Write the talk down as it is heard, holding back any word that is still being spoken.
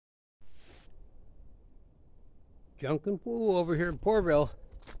Junk and Pool over here in Portville.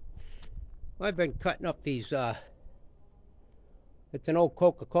 I've been cutting up these, it's an old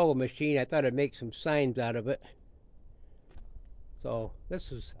Coca Cola machine. I thought I'd make some signs out of it. So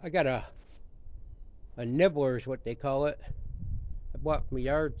this is, I got a nibbler is what they call it. I bought from a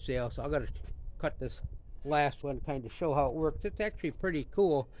yard sale, so I got to cut this last one to kind of show how it works. It's actually pretty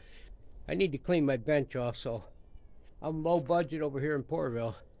cool. I need to clean my bench off, so I'm low budget over here in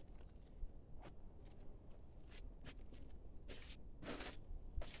Portville.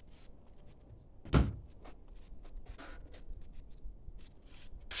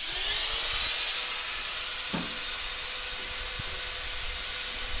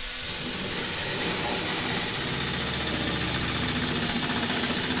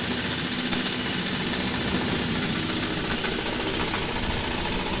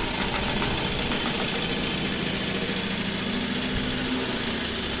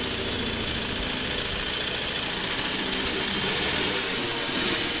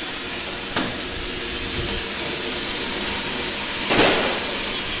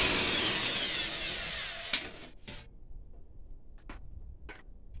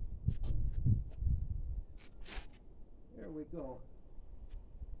 There we go.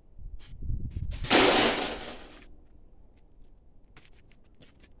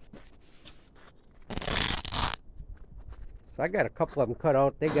 So I got a couple of them cut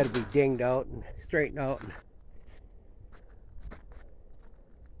out. They got to be dinged out and straightened out.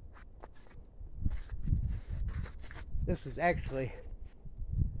 This is actually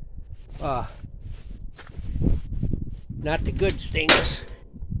not the good stainless.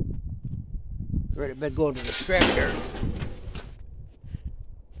 Right, I better go to the scrap yard.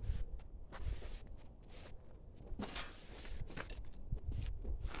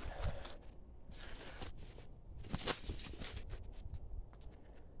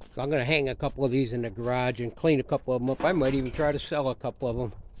 So I'm going to hang a couple of these in the garage and clean a couple of them up. I might even try to sell a couple of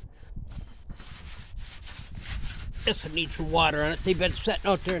them. This one needs some water on it. They've been sitting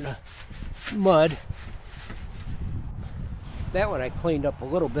out there in the mud. That one I cleaned up a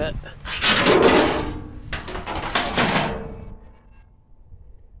little bit.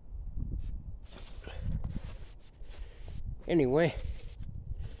 Anyway,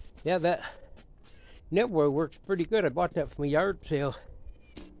 yeah, that nibbler works pretty good. I bought that from a yard sale.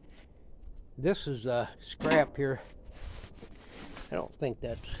 This is scrap here. I don't think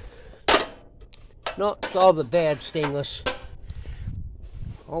that's... No, it's all the bad stainless.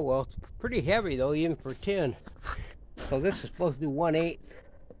 Oh well, it's pretty heavy though, even for tin. So this is supposed to do 1/8.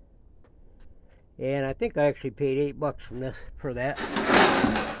 And I think I actually paid $8 from this for that.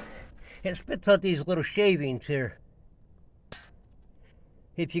 It spits out these little shavings here.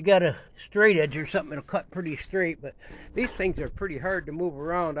 If you got a straight edge or something, it'll cut pretty straight, but these things are pretty hard to move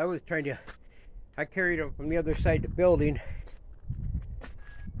around. I carried them from the other side of the building,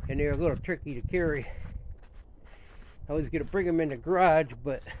 and they're a little tricky to carry. I was going to bring them in the garage,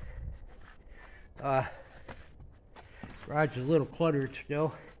 but garage is a little cluttered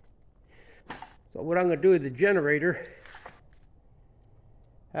still. So what I'm going to do with the generator,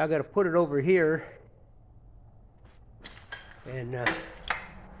 I got to put it over here and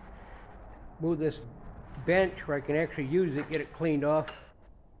move this bench where I can actually use it, get it cleaned off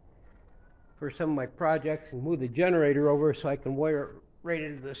for some of my projects, and move the generator over so I can wire it right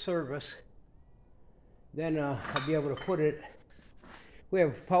into the service. Then I'll be able to put it, we have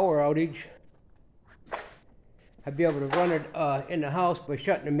a power outage, I'd be able to run it in the house by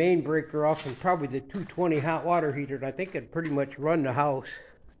shutting the main breaker off and probably the 220 hot water heater, and I think it'd pretty much run the house.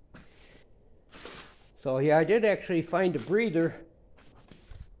 So yeah, I did actually find a breather.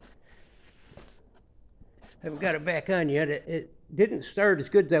 I haven't got it back on yet. It didn't start as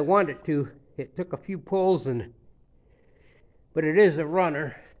good as I wanted it to. It took a few pulls, but it is a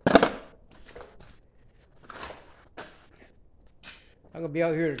runner. I'm going to be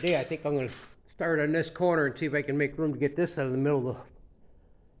out here today. I think I'm going to start on this corner and see if I can make room to get this out of the middle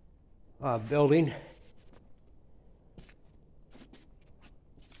of the building.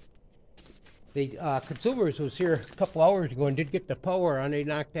 The consumers was here a couple hours ago and did get the power on. They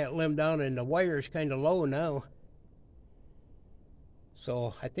knocked that limb down and the wire is kind of low now.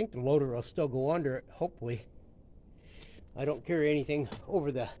 So I think the loader will still go under it, hopefully. I don't carry anything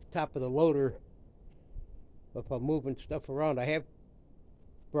over the top of the loader if I'm moving stuff around. I have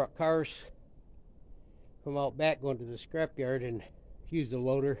brought cars from out back going to the scrapyard and use the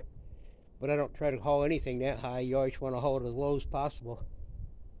loader, but I don't try to haul anything that high. You always want to haul it as low as possible.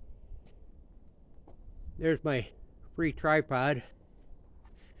 There's my free tripod.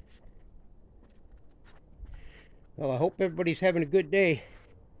 Well, I hope everybody's having a good day.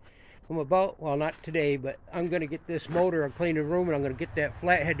 I'm about, well, not today, but I'm going to get this motor and clean the room, and I'm going to get that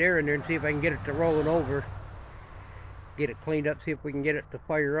flathead air in there and see if I can get it to rolling over. Get it cleaned up, see if we can get it to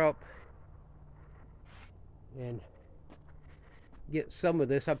fire up. And get some of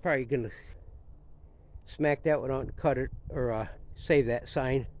this. I'm probably going to smack that one out and cut it, or save that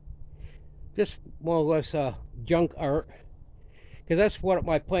sign. Just more or less junk art. Because that's what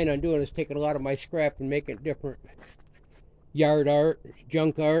I plan on doing, is taking a lot of my scrap and making different yard art,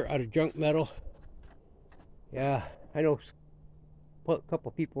 junk art out of junk metal. Yeah, I know a couple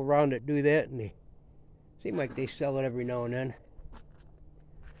people around that do that, and they seem like they sell it every now and then.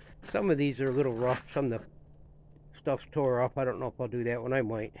 Some of these are a little rough. Some of the stuff's tore off. I don't know if I'll do that one. I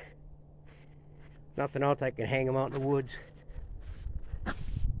might. Nothing else, I can hang them out in the woods.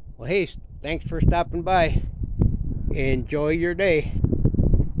 Well, hey, thanks for stopping by. Enjoy your day.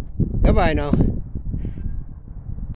 Goodbye now.